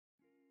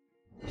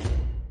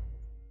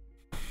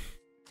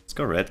Let's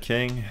go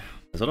Ratking.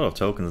 There's a lot of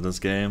tokens in this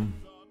game.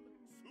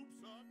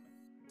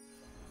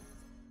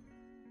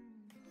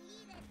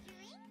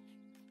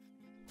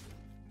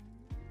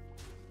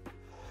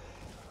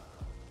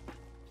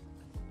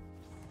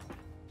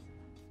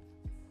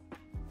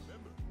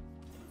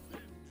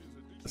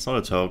 It's not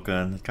a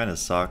token, it kinda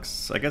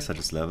sucks. I guess I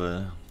just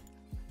level.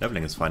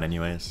 Leveling is fine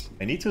anyways.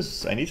 I need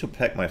to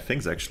pack my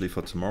things actually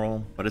for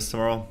tomorrow. What is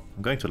tomorrow?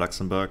 I'm going to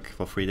Luxembourg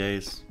for 3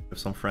 days with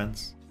some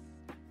friends.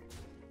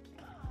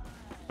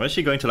 I'm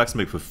actually going to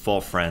Luxembourg with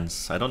 4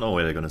 friends. I don't know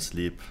where they're gonna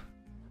sleep.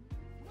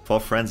 4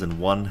 friends in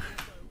one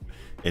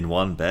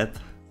bed.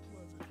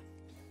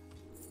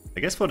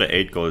 I guess for the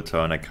 8 gold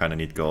turn I kinda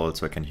need gold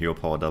so I can hero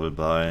power double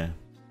buy.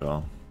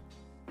 So.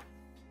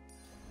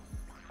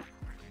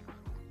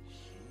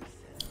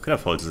 Could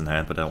have holds in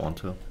hand, but I don't want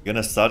to. You're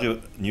gonna start your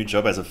new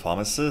job as a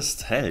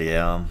pharmacist? Hell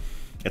yeah.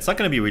 It's not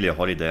gonna be really a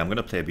holiday. I'm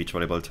gonna play a beach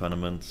volleyball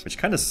tournament, which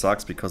kinda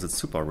sucks because it's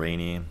super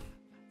rainy.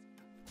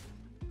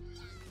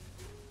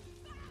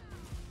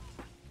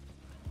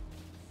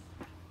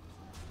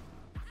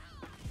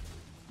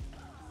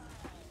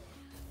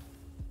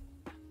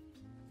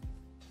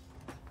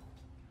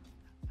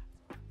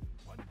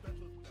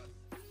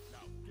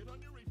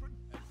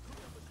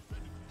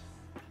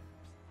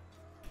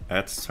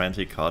 Adds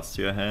 20 cards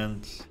to your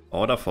hand.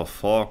 Order for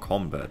 4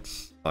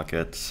 combats. Fuck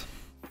it.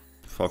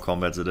 4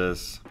 combats it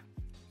is.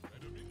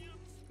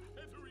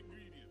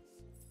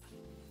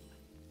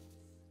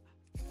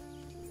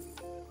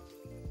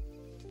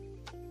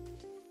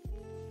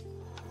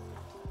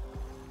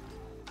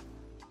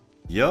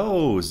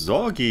 Yo,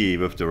 Zorgi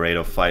with the rate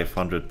of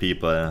 500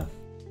 people.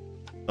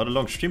 Not a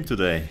long stream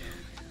today.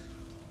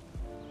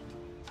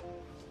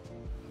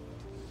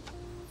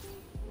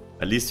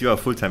 At least you are a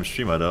full-time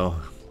streamer though.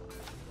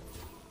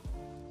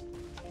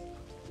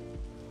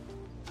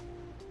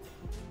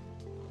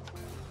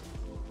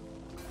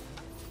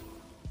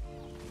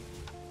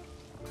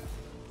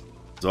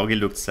 Zorgi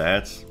looked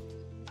sad.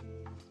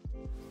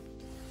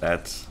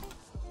 Bad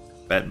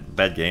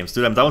games.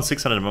 Dude, I'm down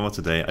 600 MMR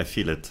today. I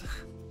feel it.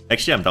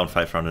 Actually, I'm down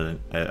 500.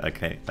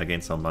 I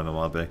gained some of my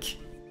MMR back.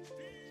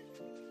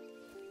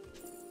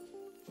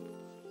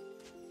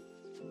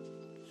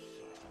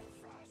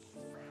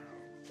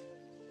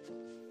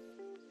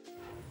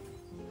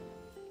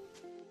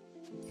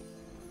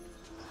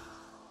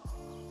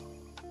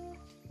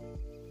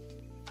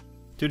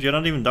 Dude, you're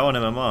not even down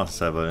MMR,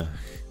 Savjz.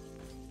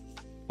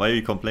 Why are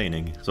you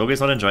complaining? Zorgi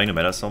is not enjoying the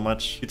meta so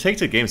much. You take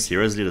the game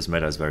seriously, this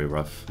meta is very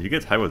rough. You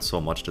get high rolled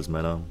so much this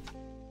meta.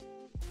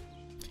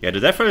 Yeah, the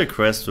Death Rattle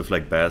quest with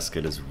like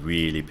basket is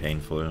really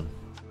painful.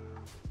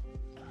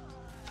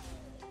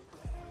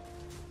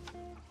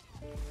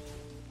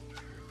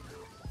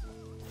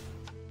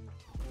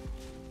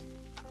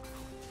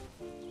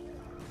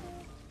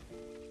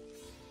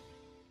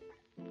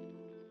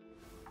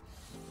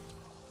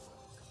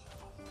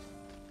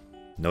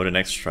 No, the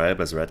next tribe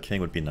as Ratking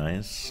would be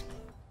nice.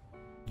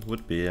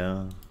 Would be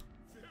a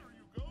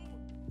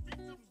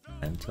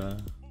enter.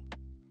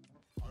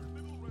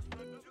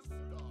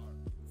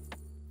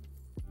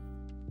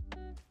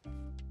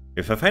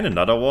 If I find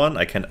another one,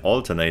 I can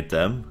alternate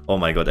them. Oh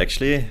my god,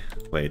 actually,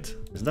 wait,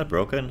 isn't that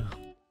broken?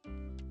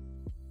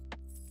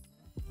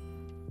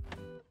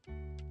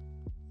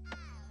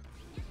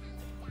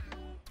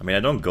 I mean, I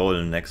don't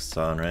goal next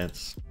turn,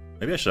 right?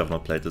 Maybe I should have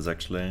not played this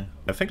actually.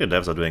 I think the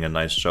devs are doing a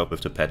nice job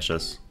with the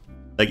patches.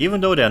 Like,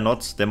 even though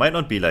they might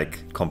not be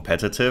like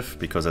competitive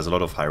because there's a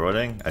lot of high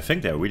rolling, I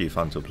think they're really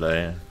fun to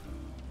play.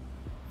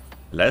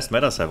 Last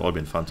metas have all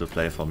been fun to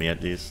play, for me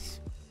at least.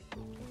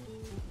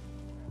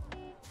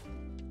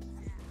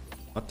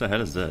 What the hell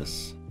is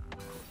this?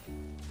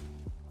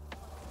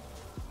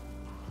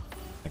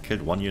 I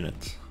killed 1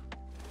 unit.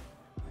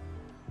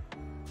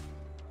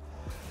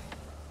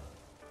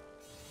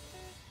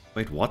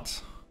 Wait,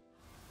 what?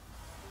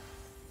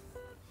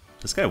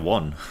 This guy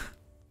won.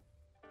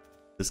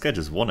 This guy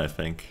just won, I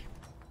think.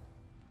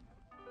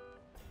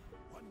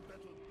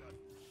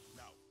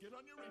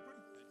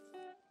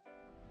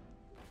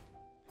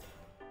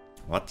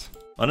 What?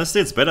 Honestly,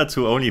 it's better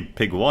to only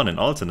pick one and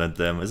alternate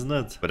them, isn't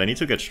it? But I need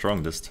to get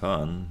strong this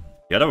turn.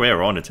 The other way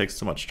around, it takes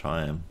too much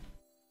time.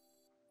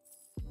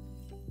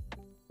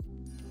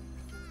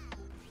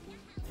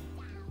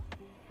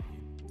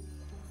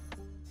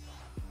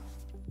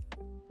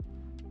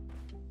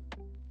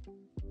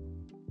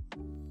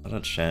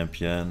 Another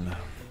champion.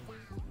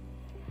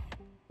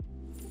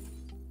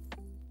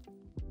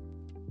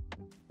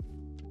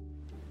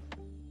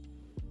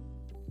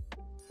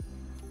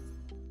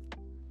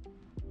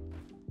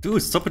 Dude,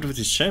 stop it with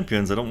these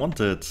champions, I don't want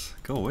it.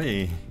 Go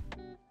away.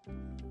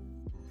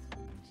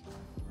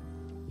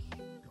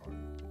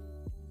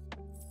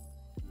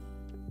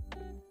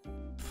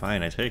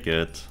 Fine, I take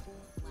it.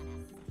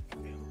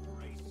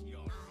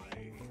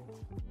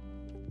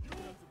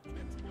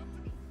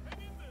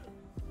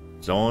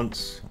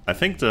 Don't... I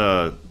think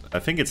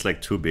it's like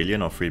 2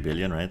 billion or 3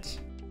 billion, right?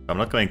 I'm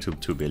not going to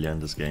 2 billion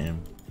this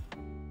game.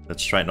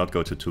 Let's try not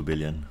go to 2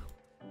 billion.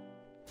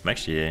 I'm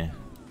actually...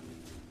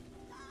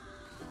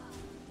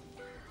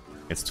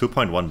 It's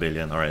 2.1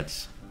 billion,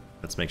 alright.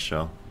 Let's make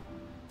sure.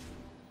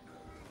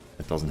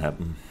 It doesn't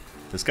happen.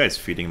 This guy is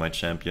feeding my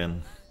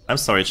champion. I'm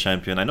sorry,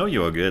 champion. I know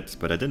you are good,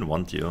 but I didn't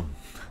want you.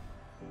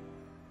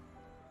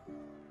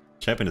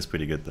 Champion is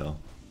pretty good though.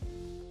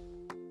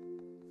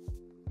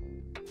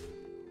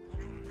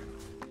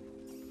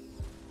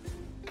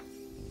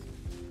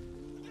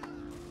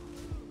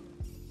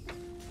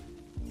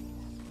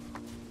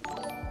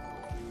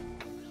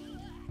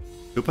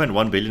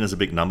 $2.1 billion is a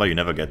big number, you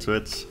never get to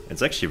it.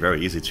 It's actually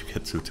very easy to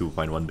get to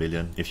 2.1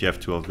 billion if you have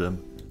 2 of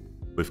them.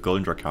 With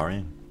Golden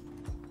Drakkari.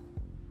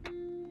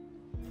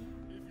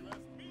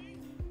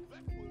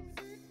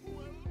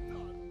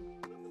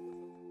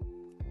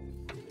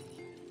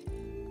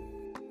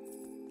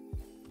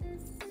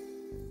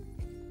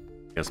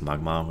 Guess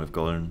Magma with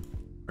Golden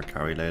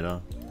Drakkari later.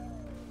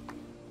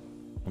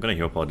 I'm gonna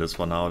hero power this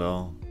for now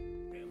though.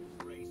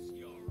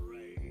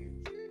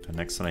 The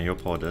next turn I hero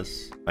power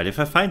this. Right, if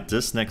I find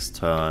this next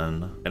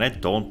turn, then I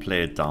don't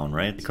play it down,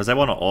 right? Because I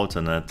want to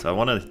alternate. I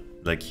want to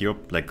like hero,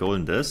 like go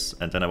in this,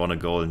 and then I want to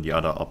go in the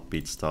other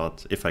Upbeat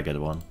start, if I get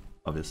one,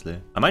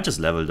 obviously. I might just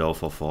level though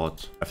for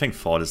Fort. I think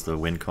Fort is the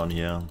win con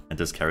here, and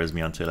this carries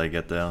me until I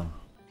get there.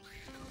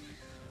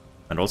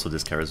 And also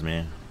this carries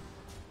me.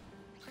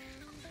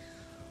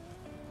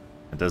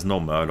 And there's no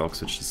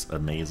Murlocs, which is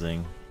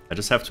amazing. I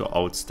just have to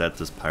outstat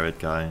this pirate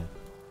guy.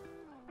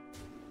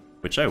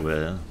 Which I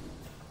will.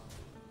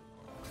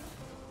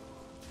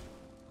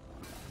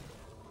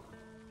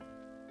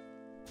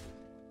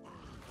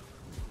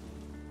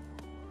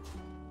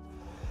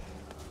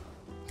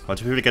 How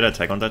do people get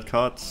attack on that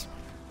card?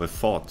 With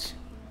Fort.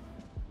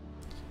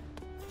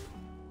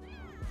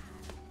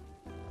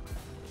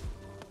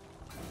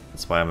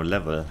 That's why I'm a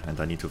level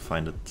and I need to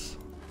find it.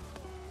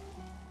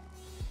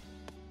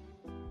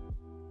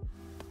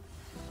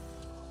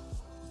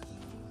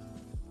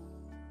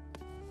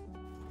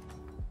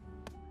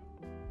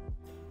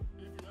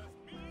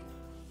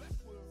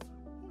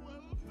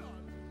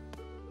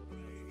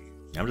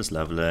 I'm just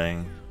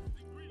leveling.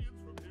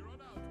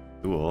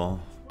 Duo.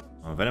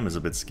 Oh, Venom is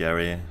a bit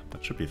scary,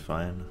 but should be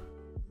fine.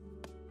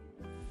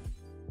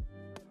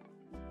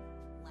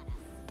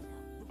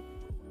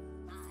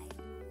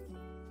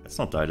 Let's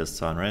not die this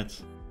turn,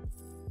 right?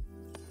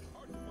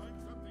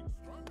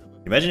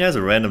 Imagine he has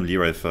a random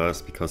Leroy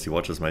first because he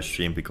watches my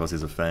stream because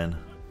he's a fan.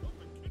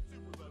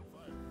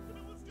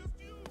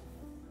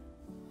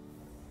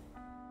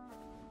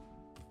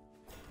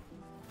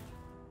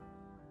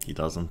 He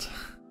doesn't.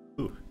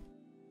 Ooh.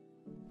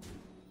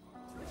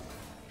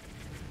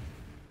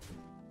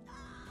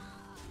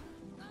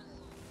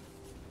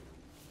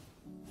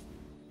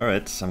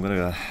 Alright, I'm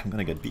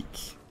gonna get beak.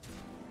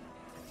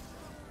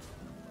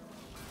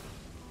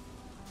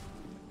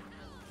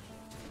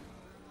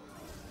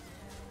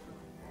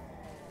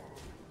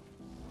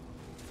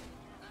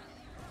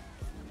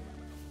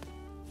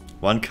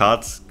 One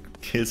card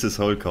kills his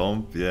whole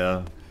comp,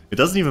 yeah. It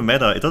doesn't even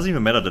matter. It doesn't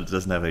even matter that it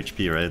doesn't have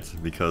HP, right?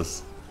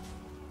 Because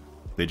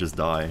they just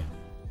die.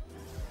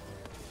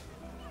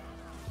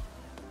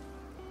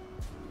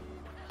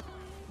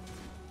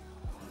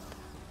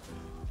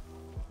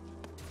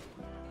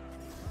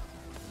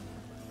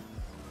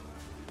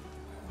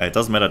 It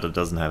doesn't matter that it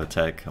doesn't have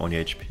attack, only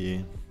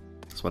HP.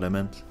 That's what I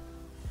meant.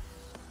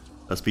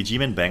 Does BG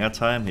mean banger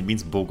time? It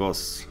means beau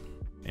gosse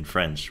in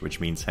French, which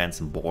means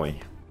handsome boy.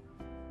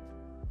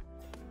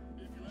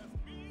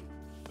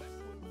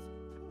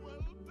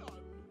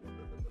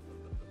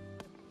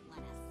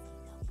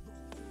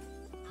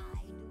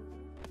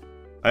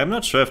 I'm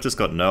not sure if this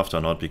got nerfed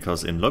or not,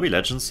 because in Lobby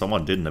Legends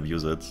someone didn't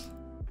abuse it.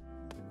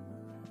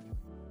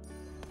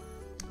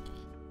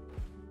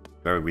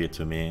 Very weird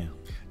to me.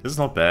 This is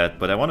not bad,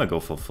 but I want to go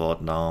for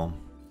Fort now.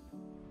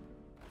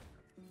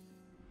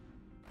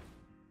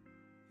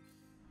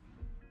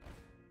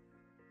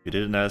 You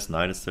did it last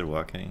night, it's still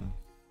working.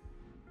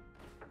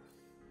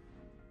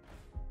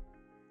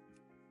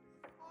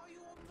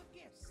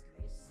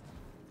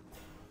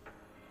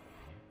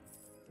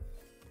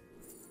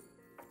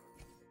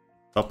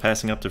 Stop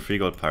passing up the 3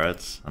 gold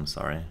pirates. I'm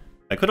sorry.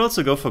 I could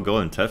also go for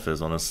gold and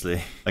Tethys,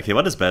 honestly. Okay,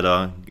 what is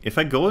better? If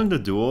I go in the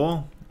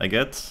duo, I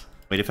get...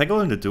 Wait, if I go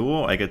in the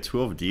duo, I get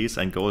 2 of these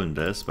and go in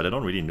this, but I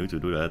don't really need to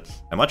do that.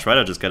 I'd much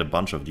rather just get a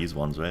bunch of these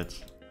ones,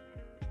 right?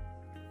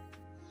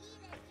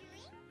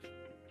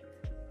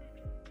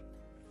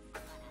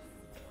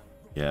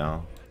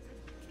 Yeah.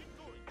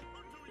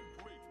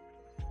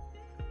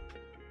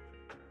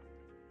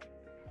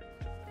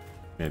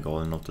 Yeah,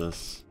 golden of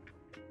this.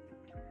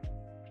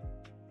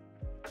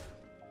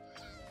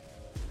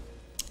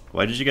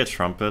 Why did you get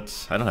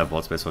Trumpet? I don't have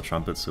board space for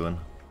Trumpet soon.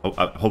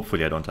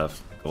 Hopefully I don't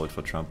have gold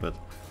for Trumpet.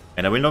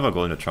 And I will never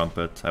go in the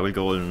Trumpet. I will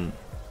go in...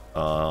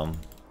 I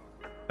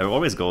will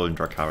always go in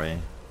Drakkari.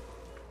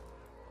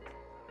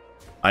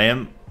 I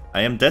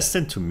am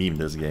destined to meme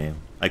this game.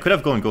 I could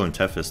have gone in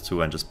Tethys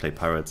too and just play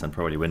Pirates and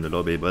probably win the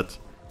lobby, but...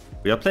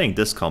 We are playing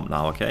this comp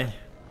now, okay?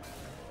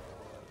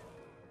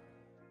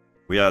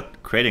 We are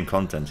creating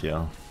content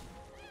here.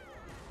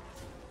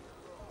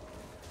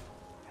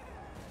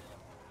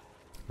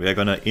 We are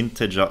gonna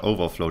integer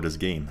overflow this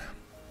game.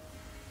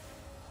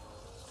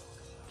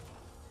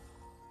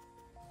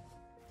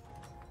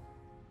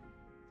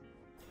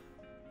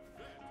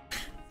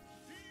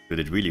 Dude,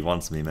 it really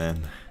wants me,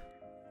 man.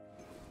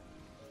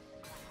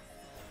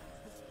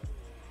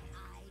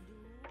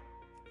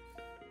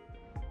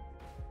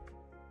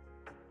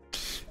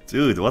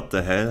 Dude, what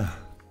the hell?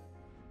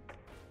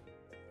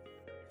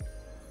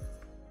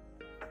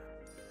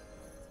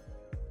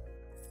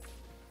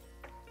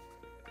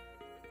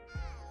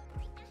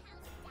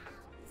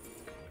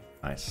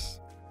 Nice.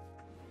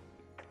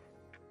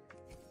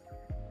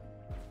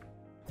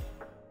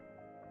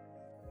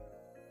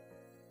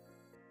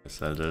 I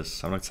sell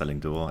this. I'm not selling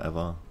duo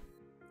ever.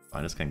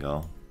 Fine, this can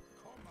go.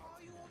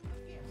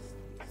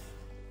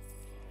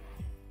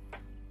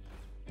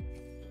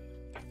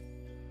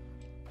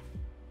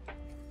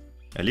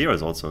 Leroy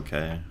is also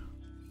okay.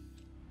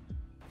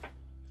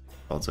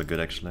 Also good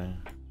actually.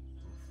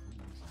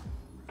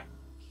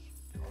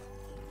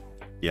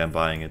 Yeah, I'm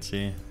buying it,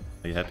 see?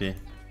 Are you happy?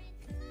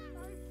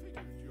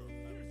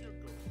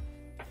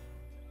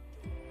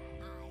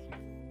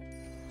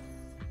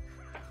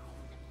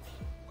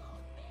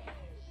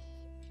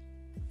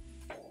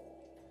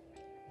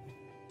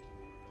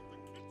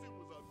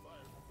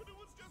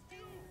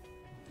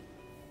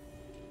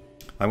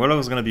 My Warlock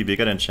is gonna be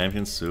bigger than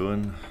champion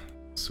soon.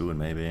 Soon,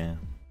 maybe.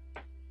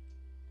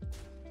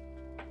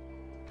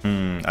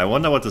 I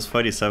wonder what this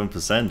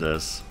 37%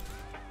 is.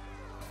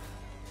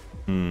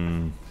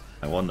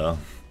 I wonder.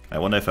 I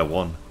wonder if I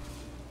won.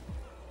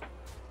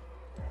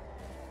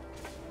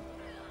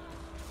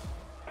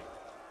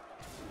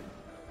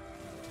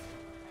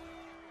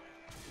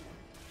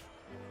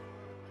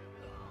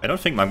 I don't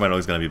think my Warlock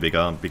is gonna be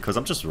bigger, because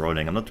I'm just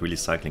rolling, I'm not really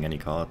cycling any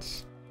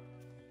cards.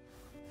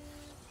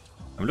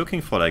 I'm looking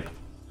for like...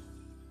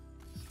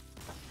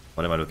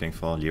 What am I looking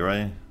for?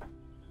 Leroy?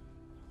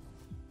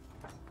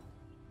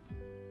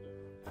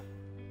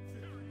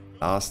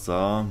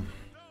 Blaster.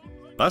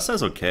 Blaster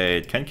is okay,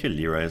 it can kill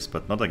Leroy's,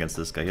 but not against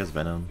this guy, he has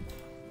venom.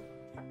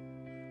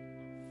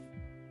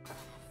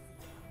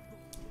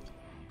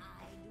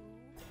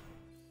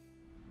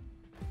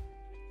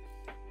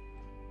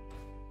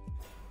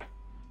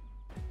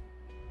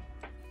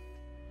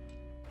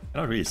 I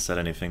don't really sell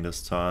anything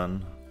this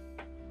turn.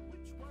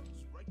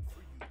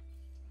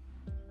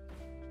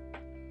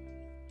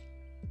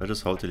 I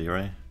just hold to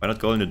Leroy. Why not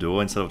go in the duo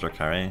instead of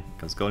Drakkari?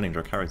 Because golding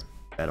Drakkari is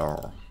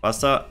better.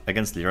 Buster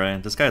against Leroy.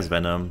 This guy has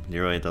venom.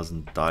 Leroy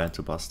doesn't die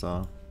to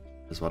Buster.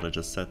 Is what I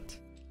just said.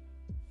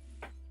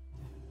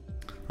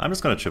 I'm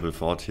just gonna triple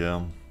fort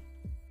here.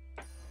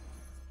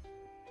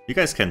 You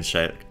guys can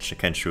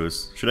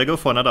choose. Should I go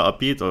for another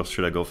upbeat or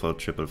should I go for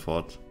triple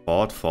fort?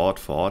 Fort.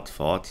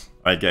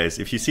 Alright guys,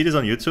 if you see this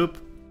on YouTube,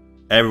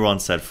 everyone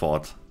said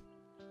fort.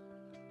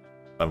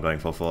 I'm going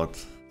for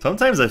fort.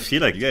 Sometimes I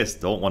feel like you guys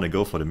don't want to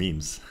go for the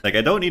memes. Like,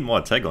 I don't need more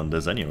attack on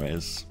this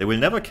anyways. They will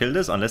never kill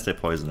this unless they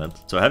poison it.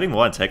 So having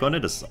more attack on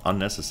it is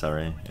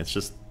unnecessary. It's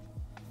just...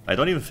 I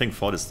don't even think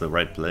fort is the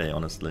right play,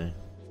 honestly.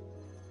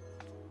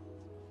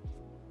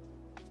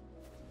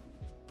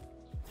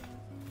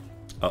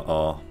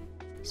 Uh-oh.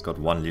 It's got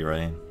one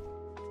Leroy.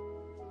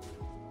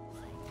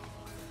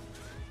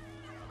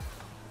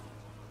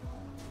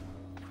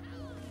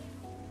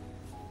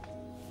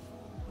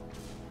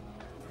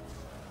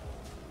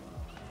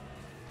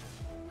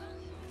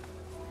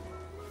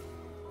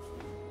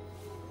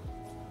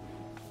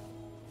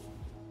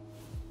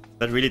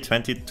 Is that really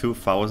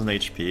 22,000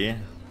 HP?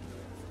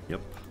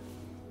 Yep.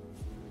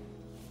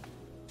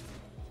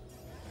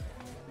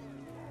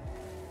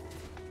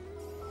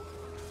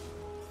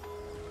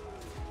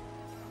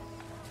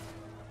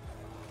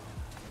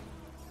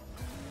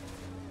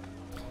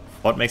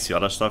 What makes the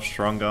other stuff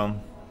stronger?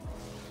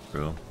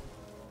 True.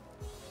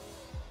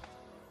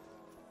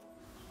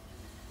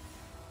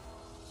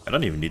 I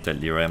don't even need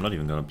that Leroy, I'm not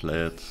even gonna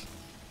play it.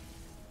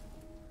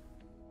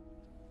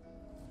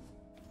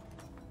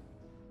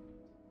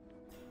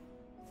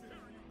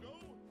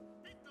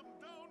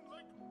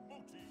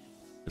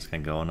 This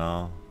can go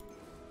now.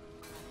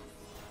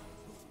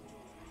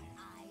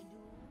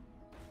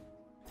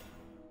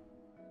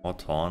 More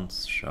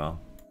taunts, sure.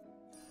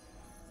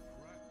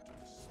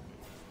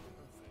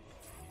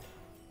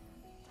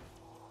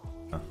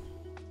 Huh.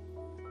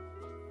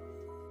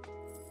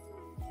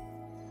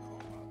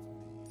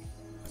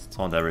 Let's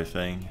taunt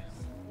everything.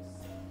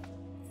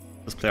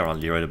 Just play around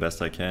Leroy the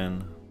best I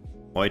can.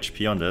 More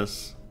HP on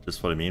this,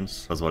 just for the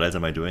memes. Because what else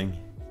am I doing?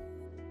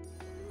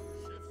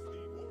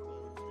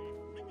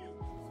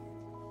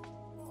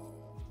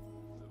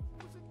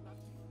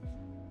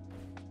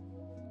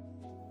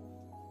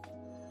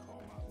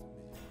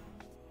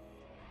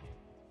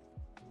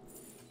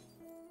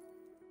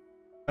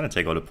 I'm gonna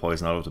take all the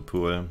poison out of the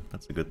pool.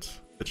 That's a good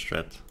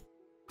strat.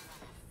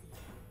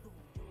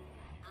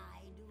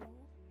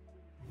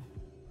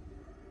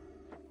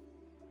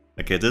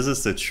 Okay, this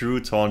is the true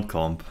taunt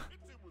comp.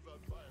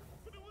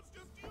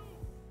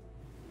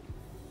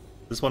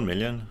 This 1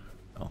 million?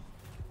 No.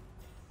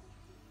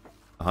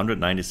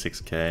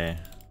 196k.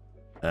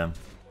 Damn.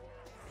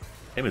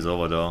 Game is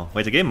over though.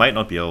 Wait, the game might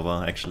not be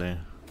over, actually.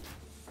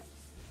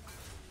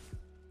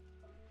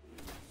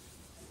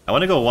 I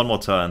wanna go one more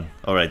turn.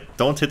 Alright,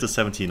 don't hit the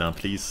 17 now,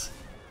 please.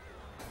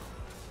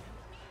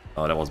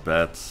 Oh, that was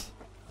bad.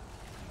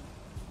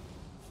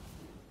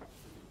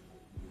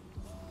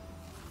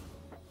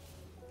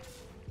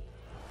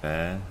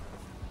 Okay.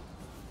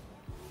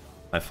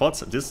 I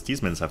thought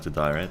these minions have to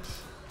die, right?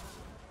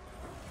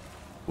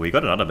 We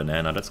got another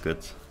banana, that's good.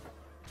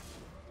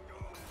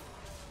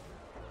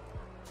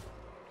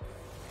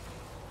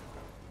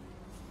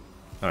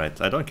 Alright,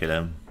 I don't kill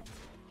him.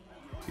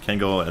 We can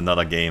go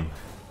another game.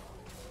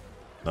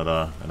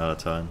 Another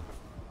turn.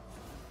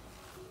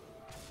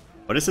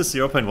 What is this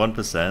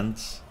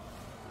 0.1%?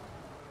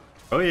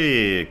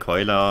 Probably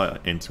Coiler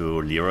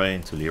into Leroy,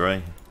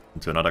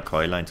 into another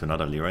Coiler, into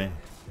another Leroy.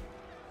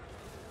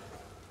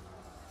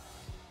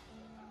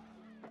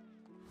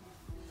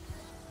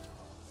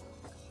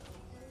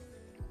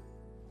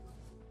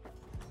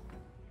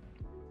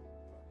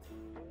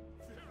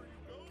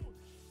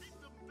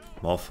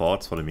 More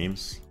thoughts for the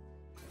memes.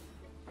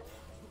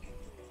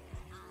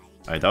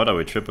 I doubt I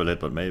will triple it,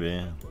 but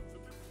maybe.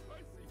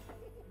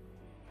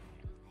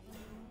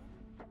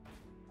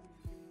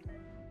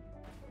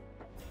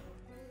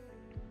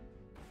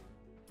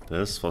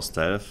 This for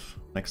stealth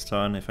next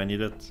turn if I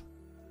need it.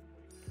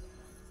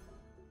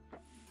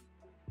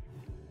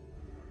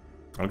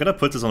 I'm gonna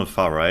put this on the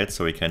far right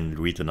so we can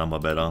read the number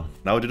better.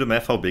 Now do the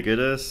math how big it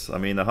is. I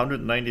mean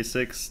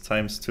 196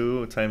 times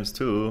 2 times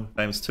 2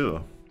 times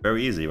 2.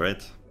 Very easy,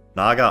 right?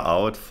 Naga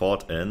out,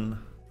 fort in.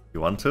 You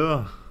want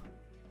to?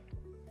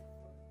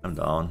 I'm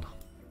down.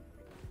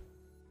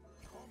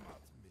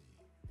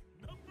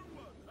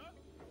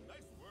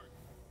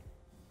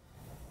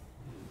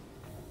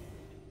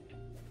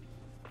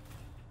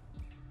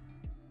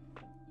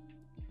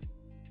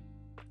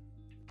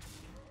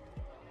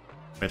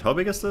 Wait, how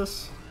big is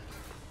this?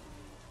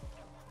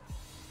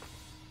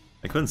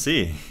 I couldn't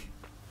see.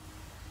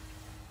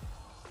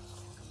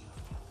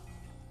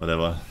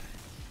 Whatever.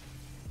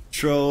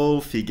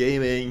 Trophy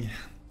gaming.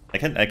 I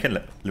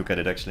can look at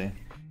it actually.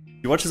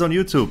 You watch this on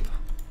YouTube.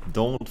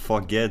 Don't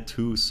forget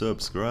to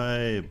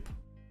subscribe.